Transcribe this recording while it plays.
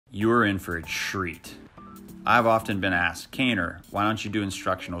you're in for a treat. I've often been asked, Kaner, why don't you do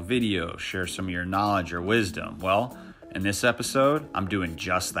instructional videos, share some of your knowledge or wisdom? Well, in this episode, I'm doing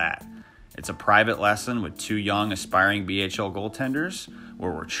just that. It's a private lesson with two young aspiring BHL goaltenders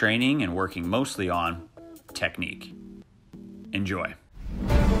where we're training and working mostly on technique. Enjoy.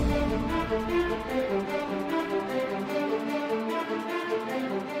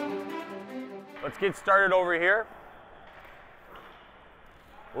 Let's get started over here.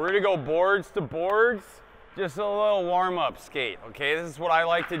 We're gonna go boards to boards, just a little warm-up skate, okay? This is what I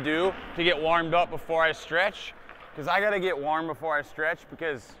like to do to get warmed up before I stretch, because I gotta get warm before I stretch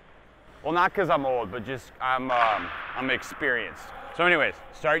because, well, not because I'm old, but just I'm experienced. So anyways,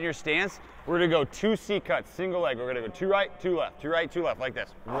 start in your stance. We're gonna go 2 C cuts, single leg. We're gonna go 2 right, 2 left, 2 right, 2 left, like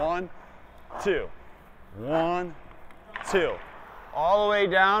this. 1, 2, 1, 2. All the way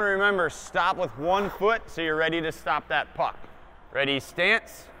down. Remember, stop with 1 foot so you're ready to stop that puck. Ready,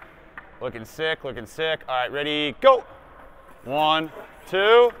 stance. Looking sick, looking sick. All right, ready, go. 1,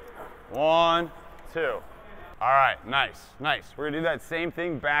 2, 1, 2. All right, nice, nice. We're gonna do that same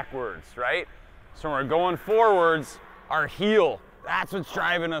thing backwards, right? So we're going forwards, our heel, that's what's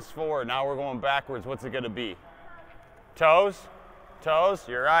driving us forward. Now we're going backwards, what's it gonna be? Toes, toes,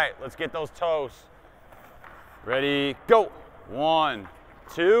 you're right. Let's get those toes. Ready, go. 1,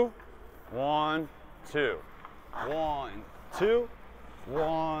 2, 1, 2, 1, 2,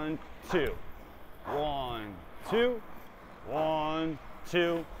 1, 2, 1, 2, 1,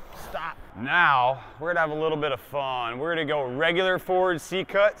 2, stop. Now, we're gonna have a little bit of fun. We're gonna go regular forward C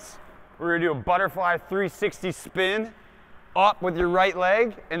cuts. We're gonna do a butterfly 360 spin up with your right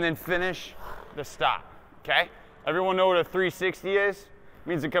leg and then finish the stop, okay? Everyone know what a 360 is? It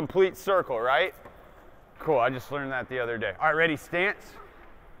means a complete circle, right? Cool, I just learned that the other day. All right, ready, stance,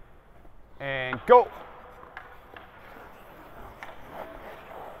 and go.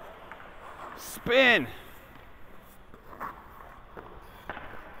 Spin.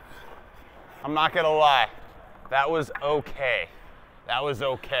 I'm not gonna lie, that was okay. That was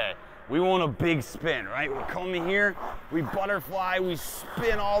okay. We want a big spin, right? We come in here, we butterfly, we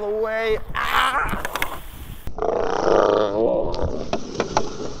spin all the way. Ah!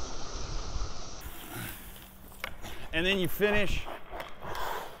 And then you finish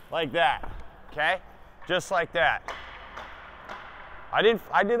like that, okay? Just like that. I did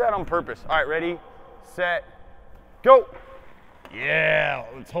that on purpose. All right, ready, set, go. Yeah,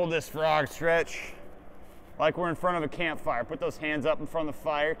 let's hold this frog stretch like we're in front of a campfire. Put those hands up in front of the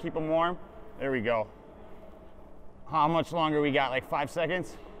fire, keep them warm. There we go. How much longer we got, like 5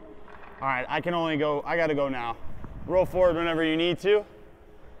 seconds? All right, I gotta go now. Roll forward whenever you need to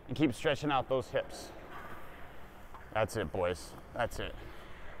and keep stretching out those hips. That's it, boys, that's it.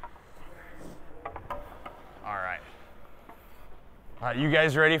 All right. All right, you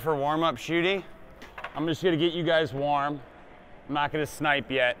guys ready for warm-up shooting? I'm just gonna get you guys warm. I'm not gonna snipe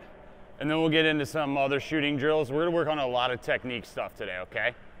yet. And then we'll get into some other shooting drills. We're gonna work on a lot of technique stuff today,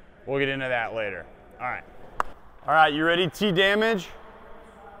 okay? We'll get into that later. All right. All right, you ready, T-Damage?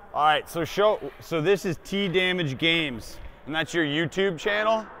 All right, so this is T-Damage Games, and that's your YouTube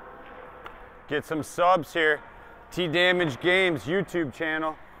channel. Get some subs here. T-Damage Games YouTube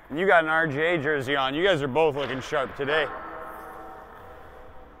channel. And you got an RJ jersey on. You guys are both looking sharp today.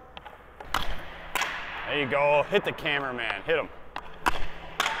 There you go. Hit the cameraman. Hit him. There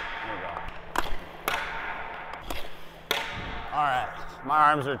you go. All right. My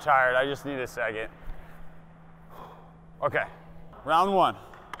arms are tired. I just need a second. Okay. Round 1.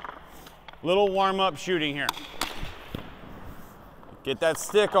 Little warm-up shooting here. Get that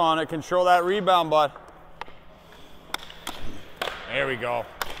stick on it. Control that rebound, bud. There we go.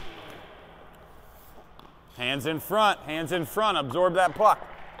 Hands in front. Hands in front. Absorb that puck.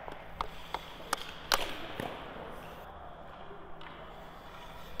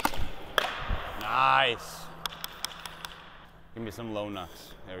 Nice. Give me some low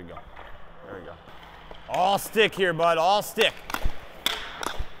knucks. There we go. There we go. All stick here, bud. All stick.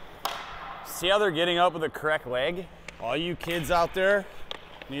 See how they're getting up with the correct leg? All you kids out there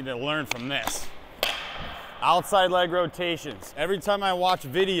need to learn from this. Outside leg rotations. Every time I watch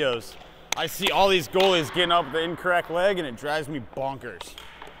videos, I see all these goalies getting up with the incorrect leg and it drives me bonkers.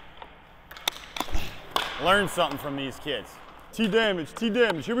 Learn something from these kids. T-Damage,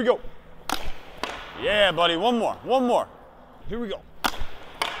 T-Damage. Here we go. Yeah, buddy, one more, one more. Here we go.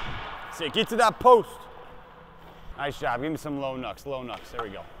 See, get to that post. Nice job, give me some low knucks, there we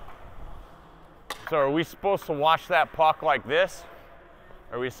go. So are we supposed to watch that puck like this?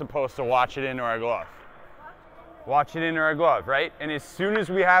 Or are we supposed to watch it into our glove? Watch it into our glove, right? And as soon as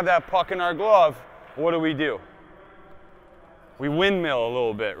we have that puck in our glove, what do? we windmill a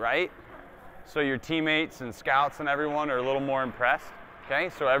little bit, right? So your teammates and scouts and everyone are a little more impressed,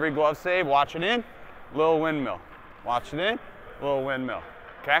 okay? So every glove save, watch it in, little windmill. Watch it in, little windmill,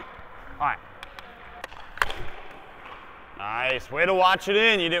 okay? All right. Nice, way to watch it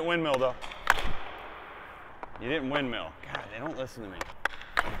in. You didn't windmill though. You didn't windmill. God, they don't listen to me.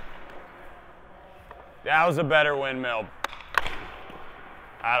 That was a better windmill.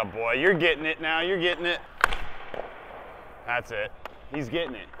 Attaboy, you're getting it now, you're getting it. That's it, he's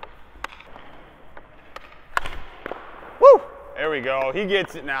getting it. Woo, there we go, he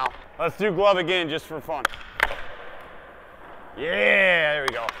gets it now. Let's do glove again just for fun. Yeah, there we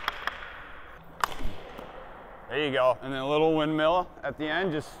go. There you go, and then a little windmill at the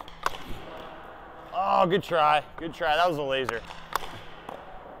end, just, oh, good try, that was a laser.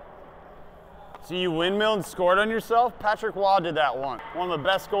 See, you windmilled and scored on yourself? Patrick Waugh did that one. One of the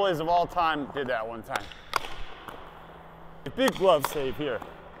best goalies of all time did that one time. A big glove save here.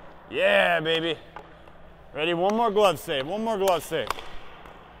 Yeah, baby. Ready, one more glove save, one more glove save.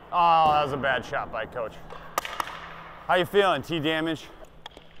 Oh, that was a bad shot by coach. How you feeling, T damage?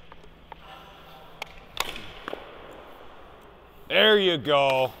 There you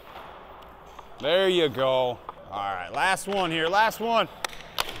go. There you go. All right, last one here, last one.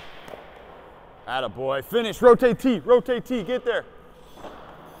 Attaboy, finish, rotate T, get there.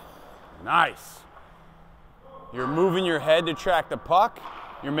 Nice. You're moving your head to track the puck,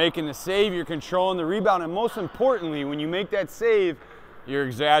 you're making the save, you're controlling the rebound, and most importantly, when you make that save, you're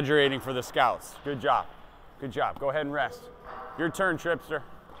exaggerating for the scouts. Good job, go ahead and rest. Your turn, Tripster.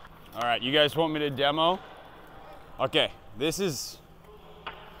 All right, you guys want me to demo? Okay, I'm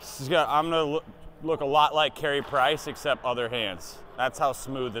gonna look a lot like Carey Price, except other hands. That's how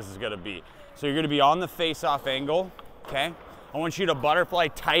smooth this is gonna be. So you're gonna be on the face-off angle, okay? I want you to butterfly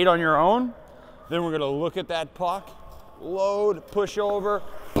tight on your own. Then we're gonna look at that puck, load, push over,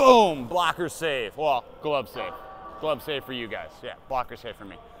 boom, blocker save. Well, glove save. Glove save for you guys. Yeah, blocker save for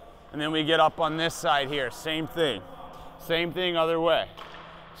me. And then we get up on this side here, same thing. Same thing other way.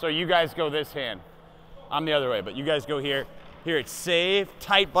 So you guys go this hand. I'm the other way, but you guys go here. Here it's save,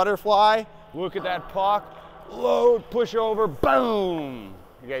 tight butterfly, look at that puck, load, push over, boom.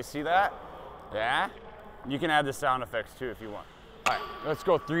 You guys see that? Yeah? You can add the sound effects too if you want. All right, let's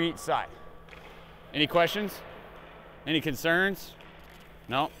go 3 each side. Any questions? Any concerns?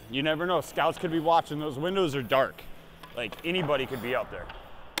 No, you never know. Scouts could be watching. Those windows are dark. Like anybody could be up there.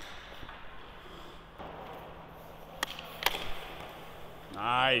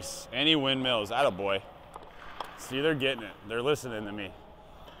 Nice, any windmills, attaboy. See, they're getting it. They're listening to me.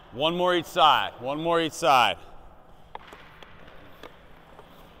 One more each side, one more each side.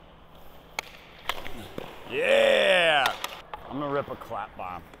 Yeah! I'm gonna rip a clap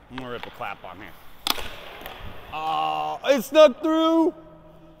bomb. Here. Oh, it snuck through!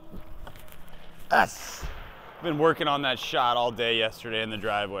 Yes! Been working on that shot all day yesterday in the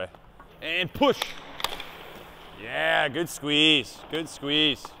driveway. And push! Yeah, good squeeze, good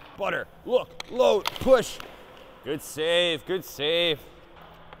squeeze. Butter, look, load, push. Good save, good save.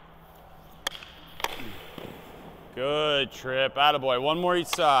 Good Tripp, attaboy. One more each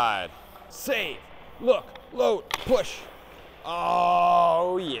side. Save, look, load, push.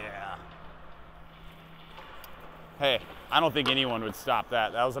 Oh, yeah. Hey, I don't think anyone would stop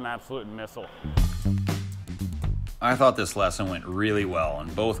that. That was an absolute missile. I thought this lesson went really well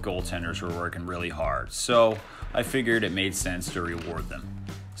and both goaltenders were working really hard, so I figured it made sense to reward them.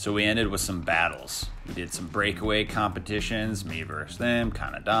 So we ended with some battles. We did some breakaway competitions, me versus them,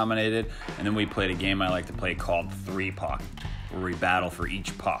 kind of dominated, and then we played a game I like to play called 3-puck, where we battle for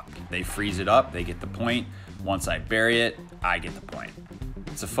each puck. They freeze it up, they get the point. Once I bury it, I get the point.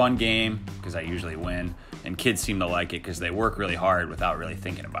 It's a fun game because I usually win, and kids seem to like it because they work really hard without really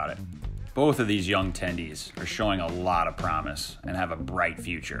thinking about it. Both of these young tendies are showing a lot of promise and have a bright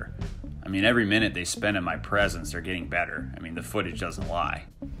future. I mean, every minute they spend in my presence, they're getting better. I mean, the footage doesn't lie.